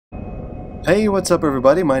Hey, what's up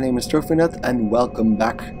everybody, my name is Trophynet and welcome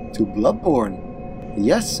back to Bloodborne.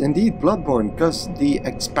 Yes, indeed, Bloodborne, because the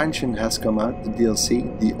expansion has come out, the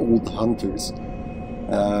DLC, the Old Hunters.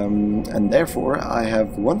 And therefore I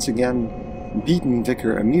have once again beaten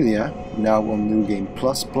Vicar Amelia, now on New Game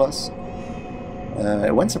Plus Plus.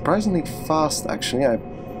 It went surprisingly fast actually. I've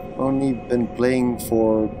only been playing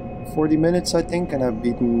for 40 minutes I think, and I've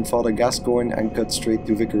beaten Father Gascoigne and cut straight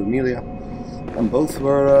to Vicar Amelia. And both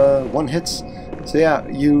were one hits. So yeah,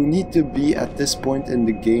 you need to be at this point in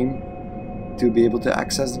the game to be able to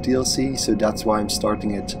access the DLC, so that's why I'm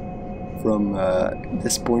starting it from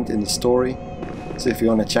this point in the story. So if you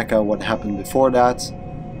want to check out what happened before that,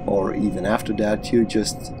 or even after that, you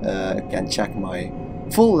just can check my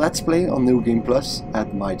full Let's Play on New Game Plus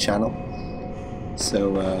at my channel.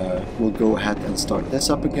 So we'll go ahead and start this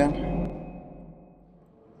up again.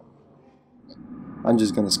 I'm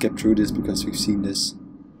just gonna skip through this because we've seen this.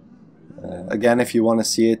 Again, if you want to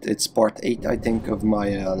see it, it's part 8 I think of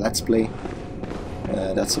my Let's Play.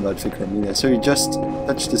 That's about Vicar Amelia. So you just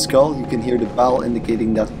touch the skull, you can hear the bell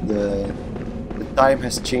indicating that the time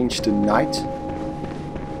has changed to night.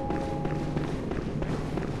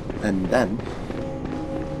 And then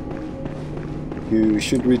you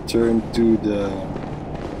should return to the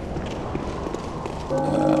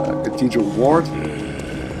Cathedral Ward,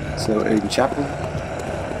 so in chapel.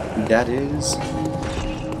 That is,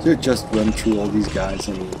 so just run through all these guys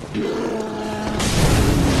and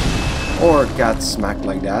or get smacked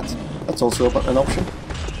like that. That's also an option.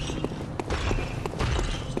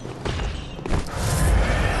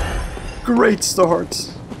 Great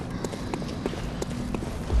start.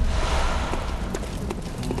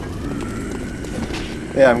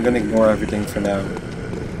 Yeah, I'm gonna ignore everything for now,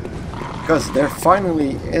 because there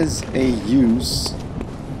finally is a use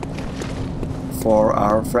for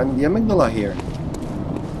our friend the amygdala here.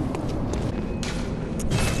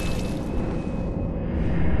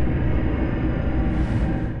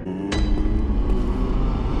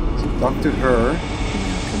 So talk to her.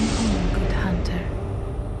 Welcome home, good hunter.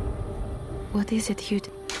 What is it you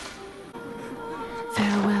do?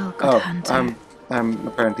 Farewell, good hunter. I'm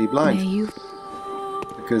apparently blind. May you...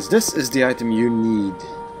 Because this is the item you need.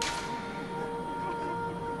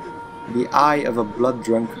 The eye of a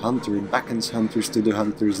blood-drunk hunter beckons hunters to the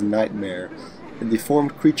hunter's nightmare. A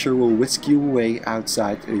deformed creature will whisk you away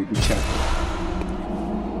outside a chapel.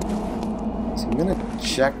 So I'm gonna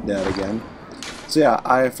check that again. So yeah,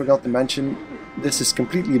 I forgot to mention, this is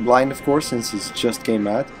completely blind of course, since it just came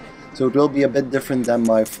out. So it will be a bit different than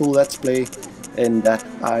my full Let's Play, in that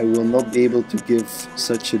I will not be able to give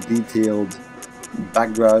such a detailed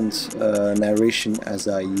background narration as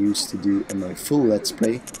I used to do in my full Let's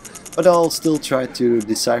Play. But I'll still try to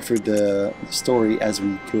decipher the story as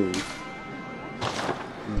we go.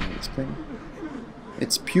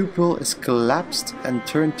 Its pupil is collapsed and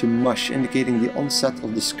turned to mush, indicating the onset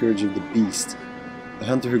of the scourge of the beast. The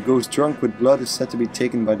hunter who goes drunk with blood is said to be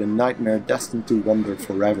taken by the nightmare, destined to wander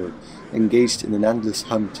forever, engaged in an endless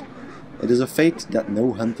hunt. It is a fate that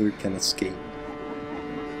no hunter can escape.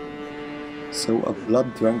 So a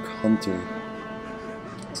blood-drunk hunter.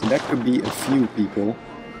 So that could be a few people.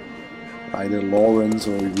 Either Lawrence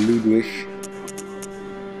or Ludwig.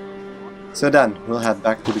 So then, we'll head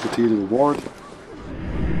back to the Cathedral Ward.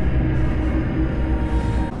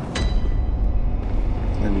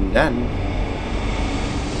 And then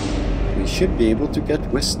we should be able to get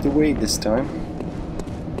whisked away this time.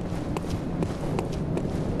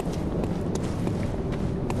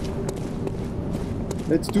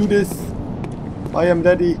 Let's do this! I am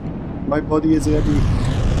ready! My body is ready!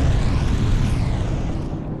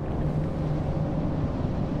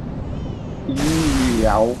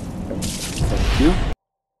 Yow. Thank you.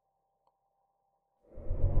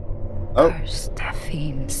 Oh. Curse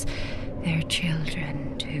fiends, their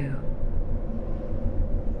children too.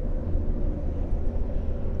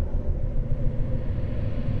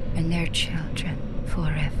 And their children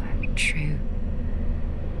forever true.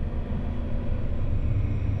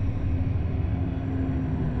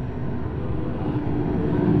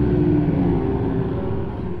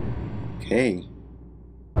 Okay.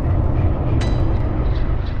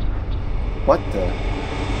 What the?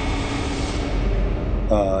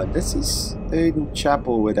 This is a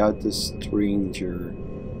chapel without the stranger.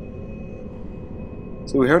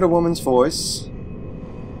 So we heard a woman's voice.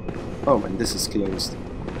 Oh, and this is closed.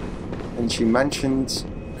 And she mentioned,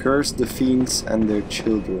 curse the fiends and their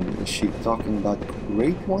children. Is she talking about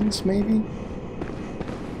great ones, maybe?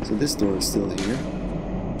 So this door is still here.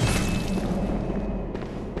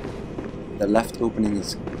 The left opening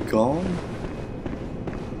is gone.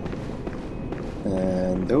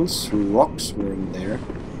 And those rocks were in there.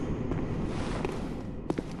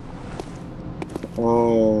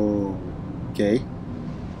 Oh, okay.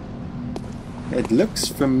 It looks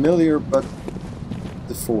familiar but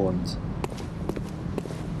deformed.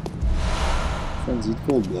 Frenzied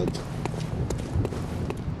cold blood.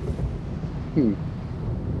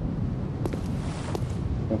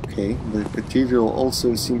 Okay, the cathedral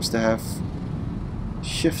also seems to have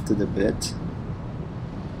shifted a bit.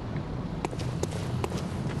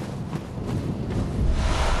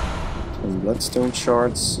 Some bloodstone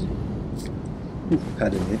shards.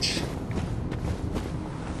 Had an itch.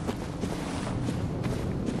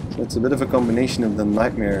 So it's a bit of a combination of the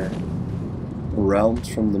nightmare realms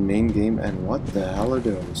from the main game, and what the hell are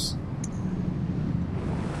those?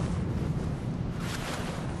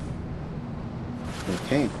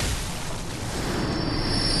 Okay.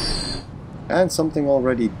 And something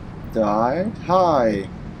already died. Hi!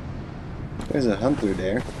 There's a hunter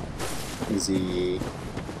there. Is he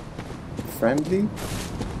friendly?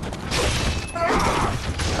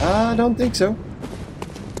 I don't think so.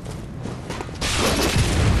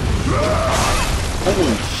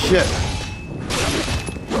 Holy shit!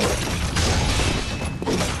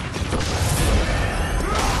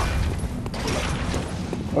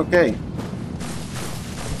 Okay.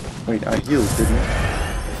 Wait, I healed, didn't I?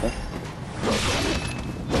 Okay.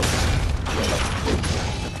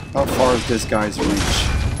 How far is this guy's reach?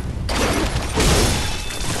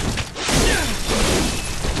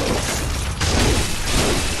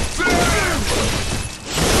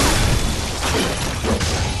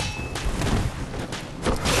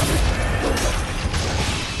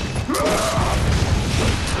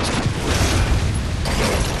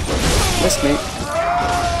 Missed me.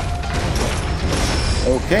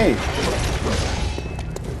 Okay.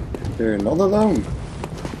 They're not alone.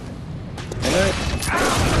 Can I?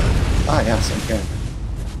 Ah, yes, I can.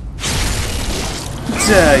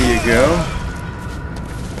 There you go.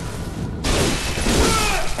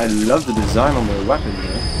 I love the design on their weapon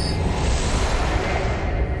here.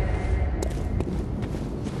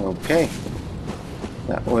 Okay.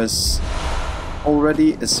 That was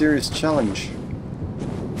already a serious challenge.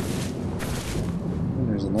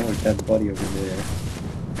 There's another dead body over there.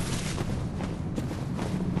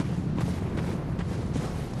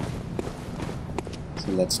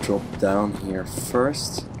 So let's drop down here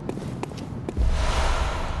first.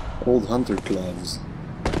 Old hunter gloves.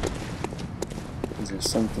 Is there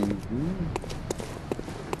something here?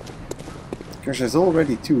 Gosh, there's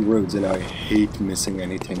already 2 roads and I hate missing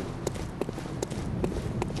anything.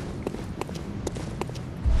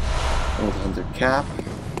 Old hunter cap.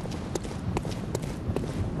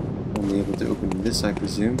 Only able to open this, I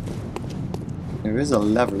presume. There is a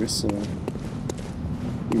lever, so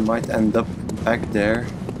we might end up back there.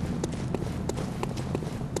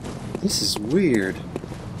 This is weird.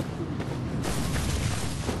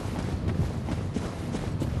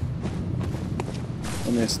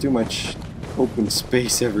 And there's too much open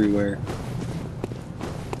space everywhere.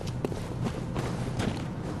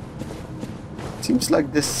 Seems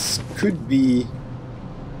like this could be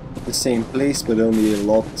the same place, but only a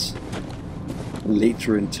lot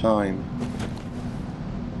later in time.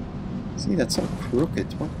 See, that's all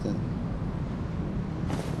crooked. What the?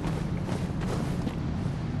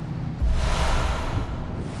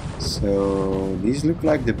 So these look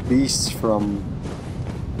like the beasts from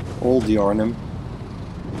Old Yarnum.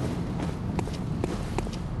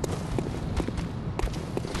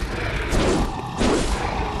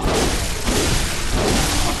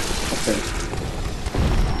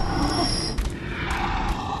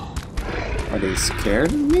 Are they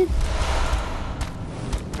scared of me?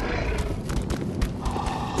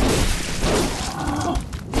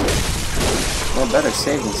 Well, better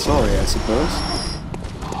safe than sorry, I suppose.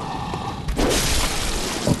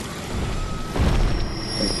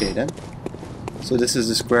 Okay then. So this is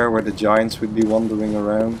the square where the giants would be wandering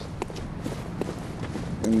around.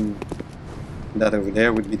 And that over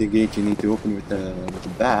there would be the gate you need to open with the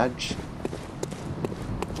badge.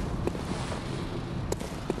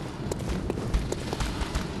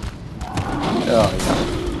 Oh yeah.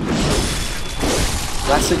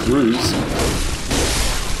 Classic ruse.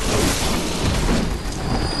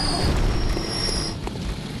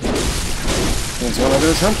 He's one of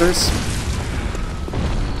those hunters.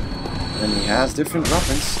 And he has different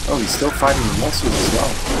weapons. Oh, he's still fighting the monsters as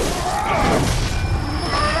well.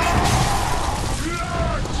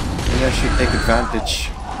 Maybe I should take advantage.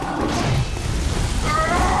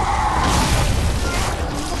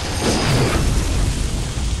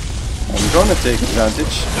 I'm gonna take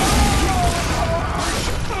advantage.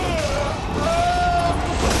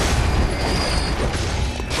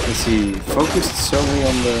 Is he focused solely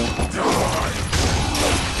on the...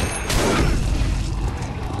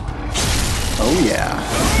 Oh yeah.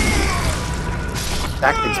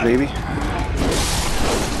 Tactics, baby.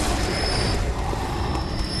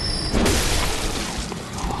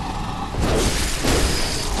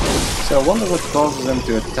 So I wonder what causes them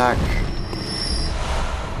to attack.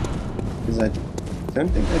 Because I don't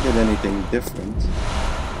think I did anything different.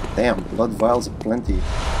 Damn, blood vials aplenty.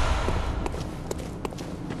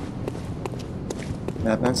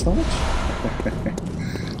 Madman's knowledge?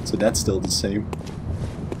 So that's still the same.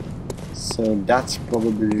 So that's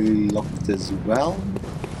probably locked as well.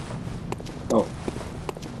 Oh.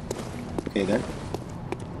 Okay then.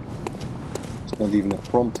 It's not even a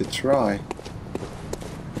prompt to try.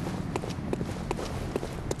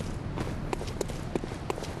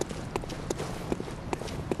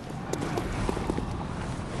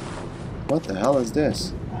 What the hell is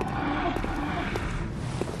this?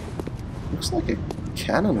 Looks like a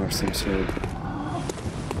cannon or some sort.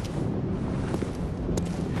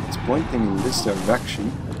 It's pointing in this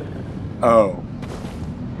direction. Oh.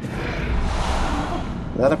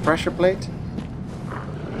 Is that a pressure plate?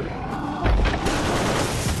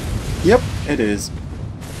 Yep, it is.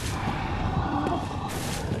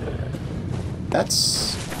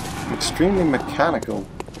 That's extremely mechanical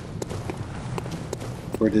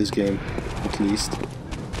for this game, at least.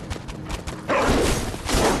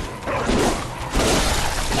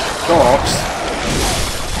 Dogs.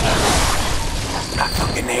 I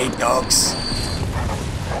fucking hate dogs.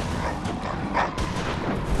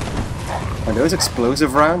 Are those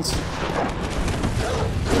explosive rounds?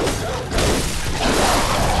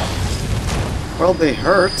 Well, they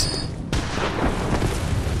hurt.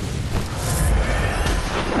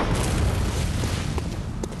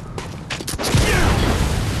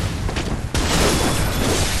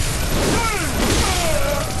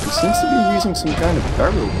 He seems to be using some kind of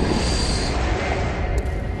barrel blade.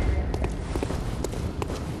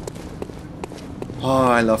 Oh,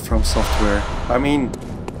 I love From Software. I mean,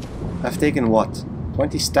 I've taken what?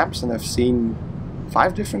 20 steps and I've seen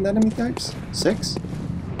 5 different enemy types? 6?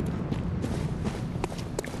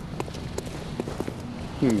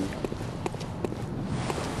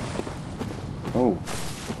 Oh.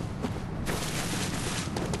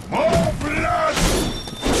 More blood!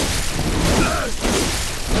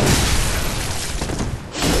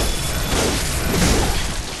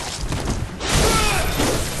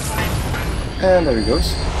 And there he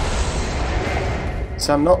goes.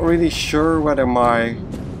 So I'm not really sure whether my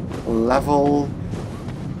level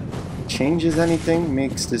changes anything,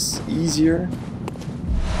 makes this easier.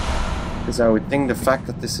 Because I would think the fact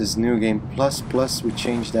that this is New Game Plus would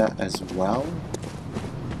change that as well.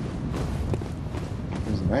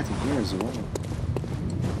 There's an item here as well.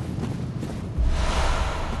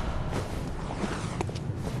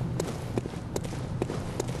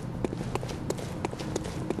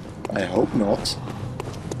 I hope not.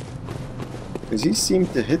 Because he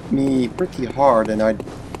seemed to hit me pretty hard and I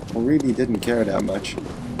really didn't care that much.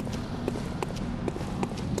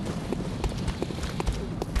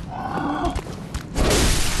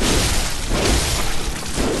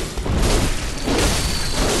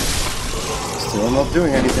 Still not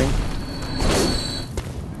doing anything.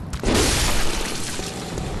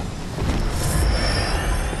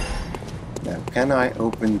 Now, can I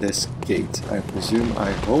open this gate? I presume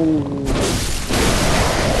I hold...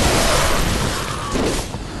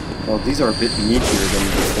 Well, these are a bit meatier than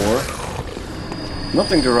before.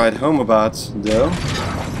 Nothing to write home about, though.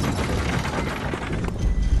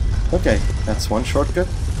 Okay, that's one shortcut.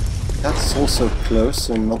 That's also close,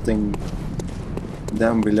 so nothing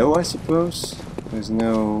down below, I suppose. There's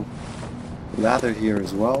no ladder here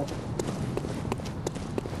as well.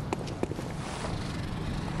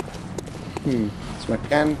 So I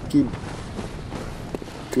can keep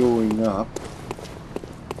going up.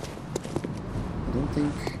 I don't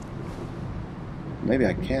think... Maybe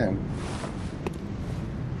I can.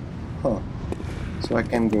 Huh. So I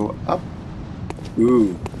can go up.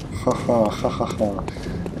 Ooh. Haha, ha ha ha.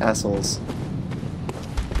 Assholes.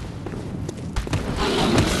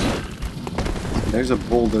 There's a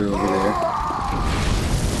boulder over there.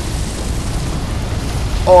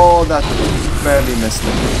 Oh, that barely missed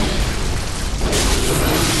it.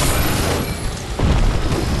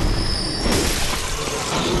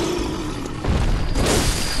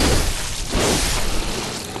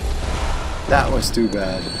 That was too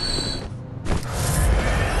bad.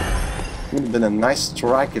 Would have been a nice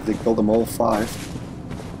strike if they killed them all 5.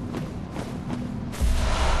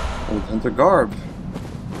 Old Hunter Garb.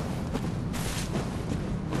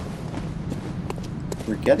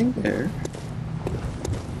 We're getting there.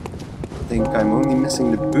 think I'm only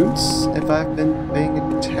missing the boots if I've been paying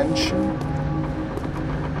attention.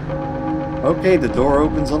 Okay, the door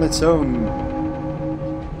opens on its own.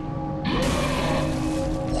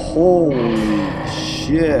 Holy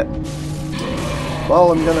shit.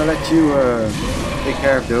 Well, I'm gonna let you take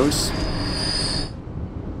care of those.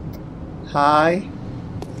 Hi.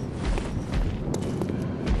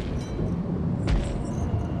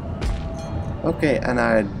 Okay, and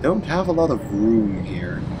I don't have a lot of room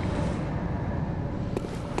here.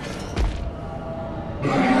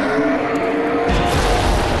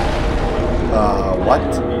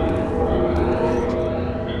 What?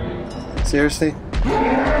 Seriously?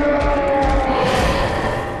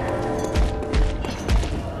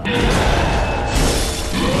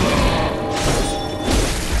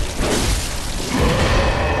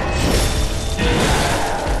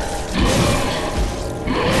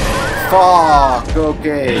 Fuck,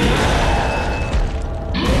 okay.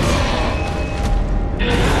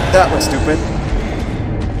 That was stupid.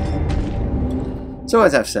 So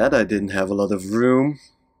as I've said, I didn't have a lot of room.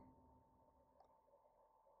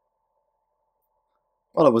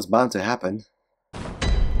 Well, it was bound to happen.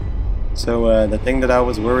 So the thing that I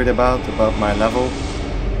was worried about my level,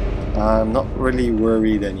 I'm not really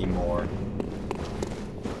worried anymore.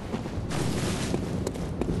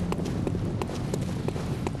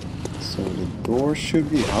 So the door should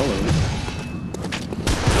be hollow.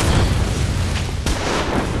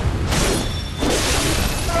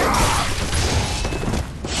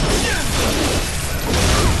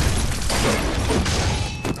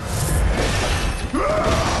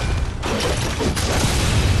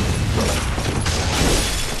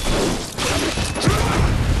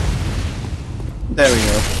 There we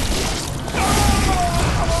go.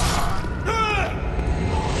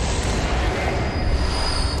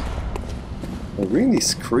 They're really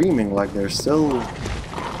screaming like they're still...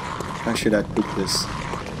 How should I put this?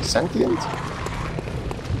 Sentient?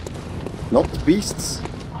 Not beasts?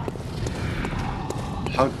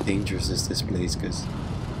 How dangerous is this place? Because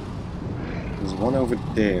there's one over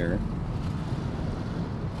there.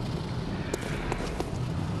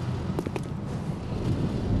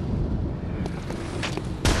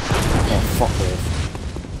 Fuck off.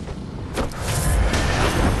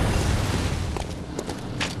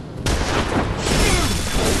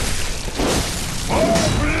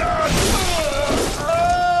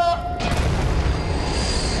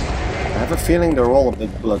 I have a feeling they're all a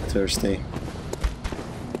bit bloodthirsty.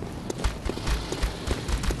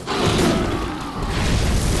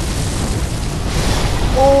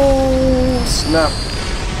 Oh, snap.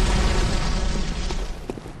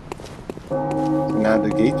 Now the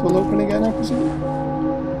gate will open again, I presume?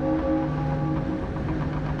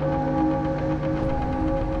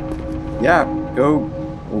 Yeah, go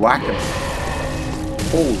whack him.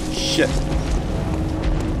 Holy shit.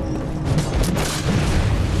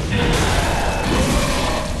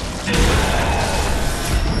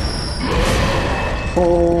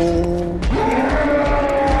 Oh.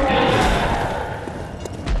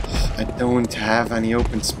 I don't have any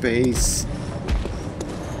open space.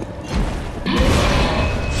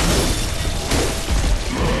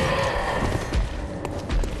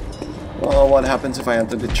 Oh, what happens if I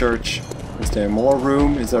enter the church? Is there more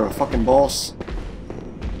room? Is there a fucking boss?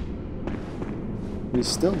 He's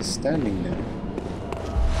still standing there.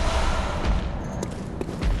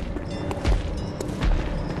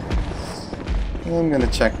 I'm gonna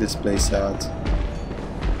check this place out.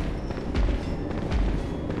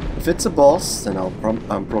 If it's a boss, then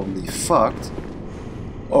I'm probably fucked.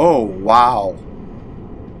 Oh, wow.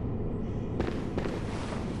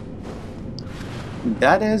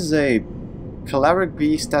 That is a cleric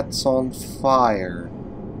beast that's on fire.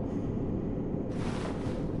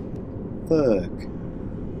 Fuck.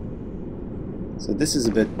 So this is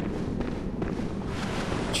a bit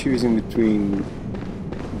choosing between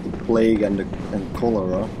the plague and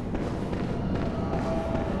cholera.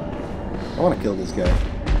 I want to kill this guy.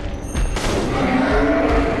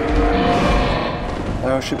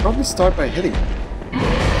 I should probably start by hitting him.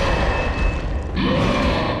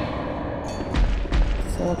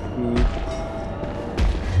 Fuck me.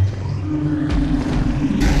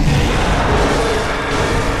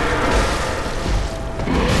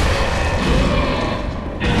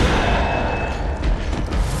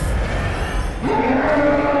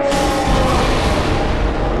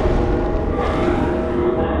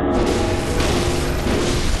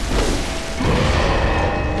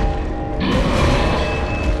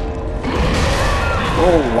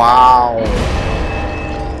 Oh, wow.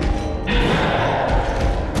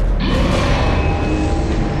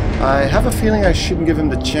 I have a feeling I shouldn't give him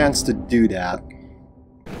the chance to do that.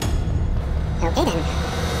 Okay then.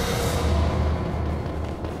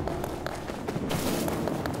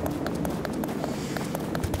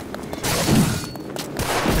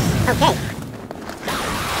 Okay.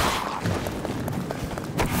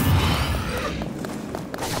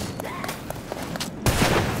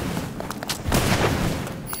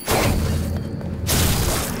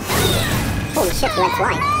 Holy shit, he went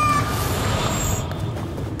flying.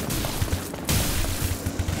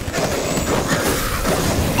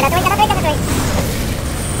 Get out the way, get out the way, get out the way!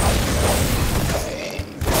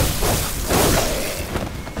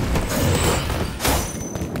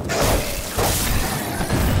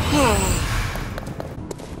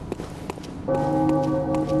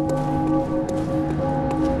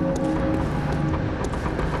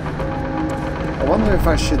 I wonder if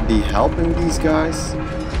I should be helping these guys.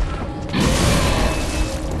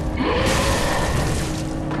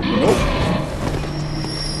 Nope.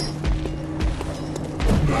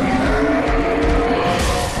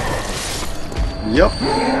 Yup.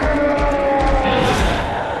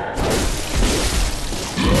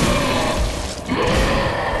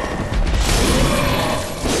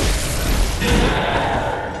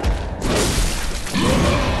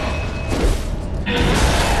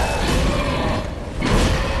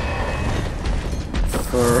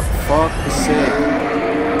 For fuck's sake.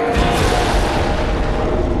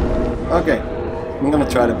 Okay, I'm gonna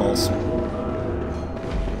try the boss.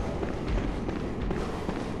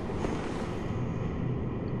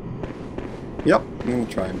 Yep, I'm gonna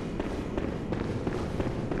try him.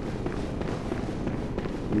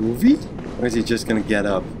 Movie? Or is he just gonna get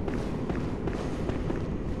up?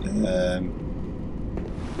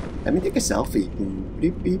 Let me take a selfie.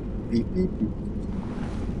 Beep, beep, beep, beep, beep.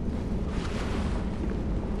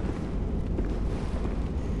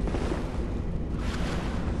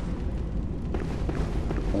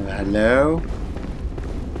 Hello?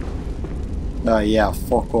 Oh yeah,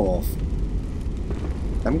 fuck off.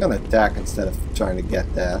 I'm gonna attack instead of trying to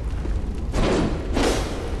get there.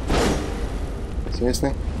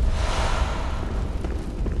 Seriously?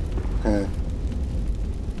 Huh.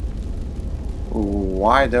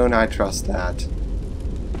 Why don't I trust that?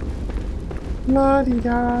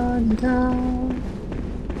 La-di-da-di-da.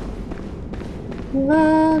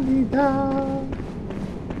 La-di-da.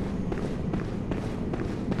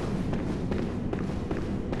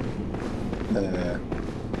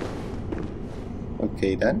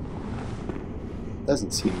 Okay then.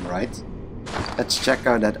 Doesn't seem right. Let's check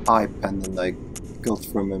out that eye pendant I got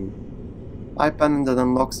from him. Eye pendant that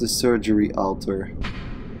unlocks the surgery altar.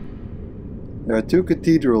 There are two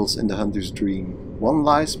cathedrals in the Hunter's Dream. One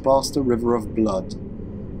lies past the River of Blood,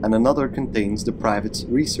 and another contains the private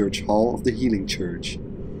research hall of the Healing Church.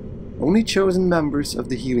 Only chosen members of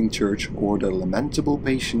the Healing Church or the lamentable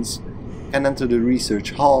patients can enter the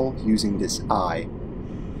research hall using this eye.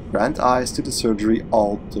 Grant eyes to the surgery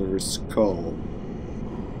altar's skull.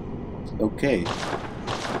 Okay.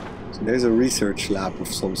 So there's a research lab of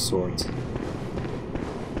some sort.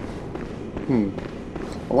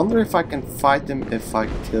 I wonder if I can fight him if I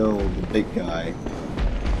kill the big guy.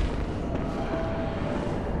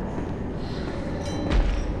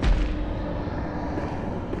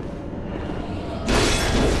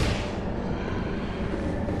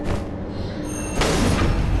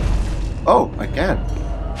 Oh, I can.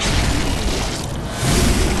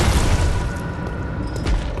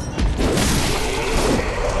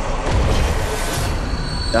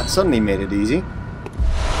 That suddenly made it easy.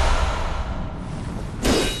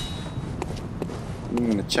 I'm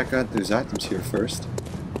gonna check out those items here first.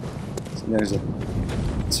 So there's a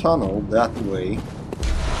tunnel that way.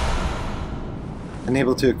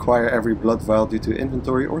 Unable to acquire every blood vial due to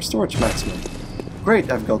inventory or storage maximum. Great,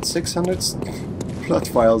 I've got 600 blood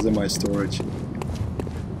vials in my storage.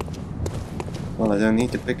 Well, I don't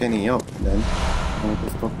need to pick any up then. Out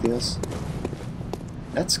of cocktails.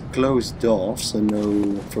 That's closed off, so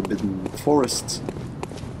no Forbidden Forest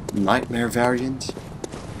Nightmare variant.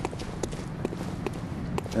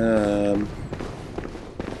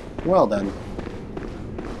 Well then.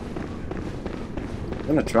 I'm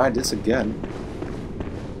gonna try this again.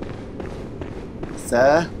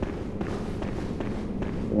 Sir?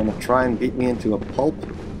 You wanna try and beat me into a pulp?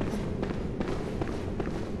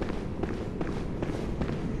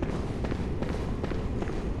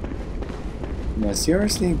 Am I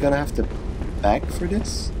seriously gonna have to beg for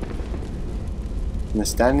this? I'm gonna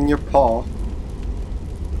stand in your paw.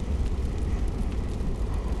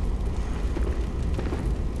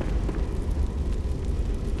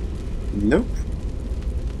 Nope.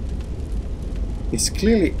 He's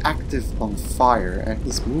clearly active on fire and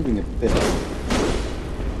he's moving a bit.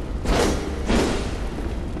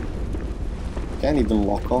 Can't even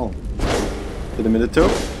lock on. Hit him in the toe.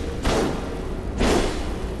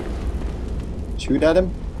 Shoot at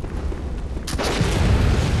him.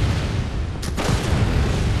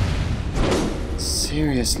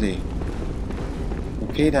 Seriously.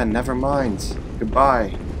 Okay then, never mind.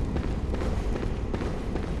 Goodbye.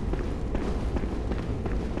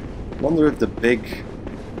 Wonder if the big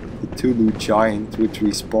Cthulhu giant would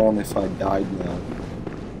respawn if I died now.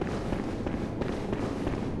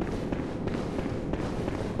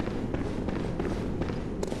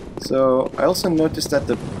 So I also noticed that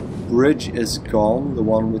the bridge is gone, the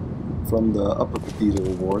one from the upper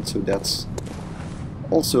cathedral ward, so that's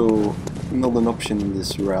also not an option in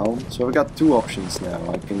this realm. So I've got two options now.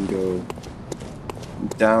 I can go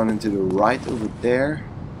down into the right over there,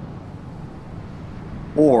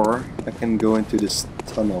 or I can go into this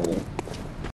tunnel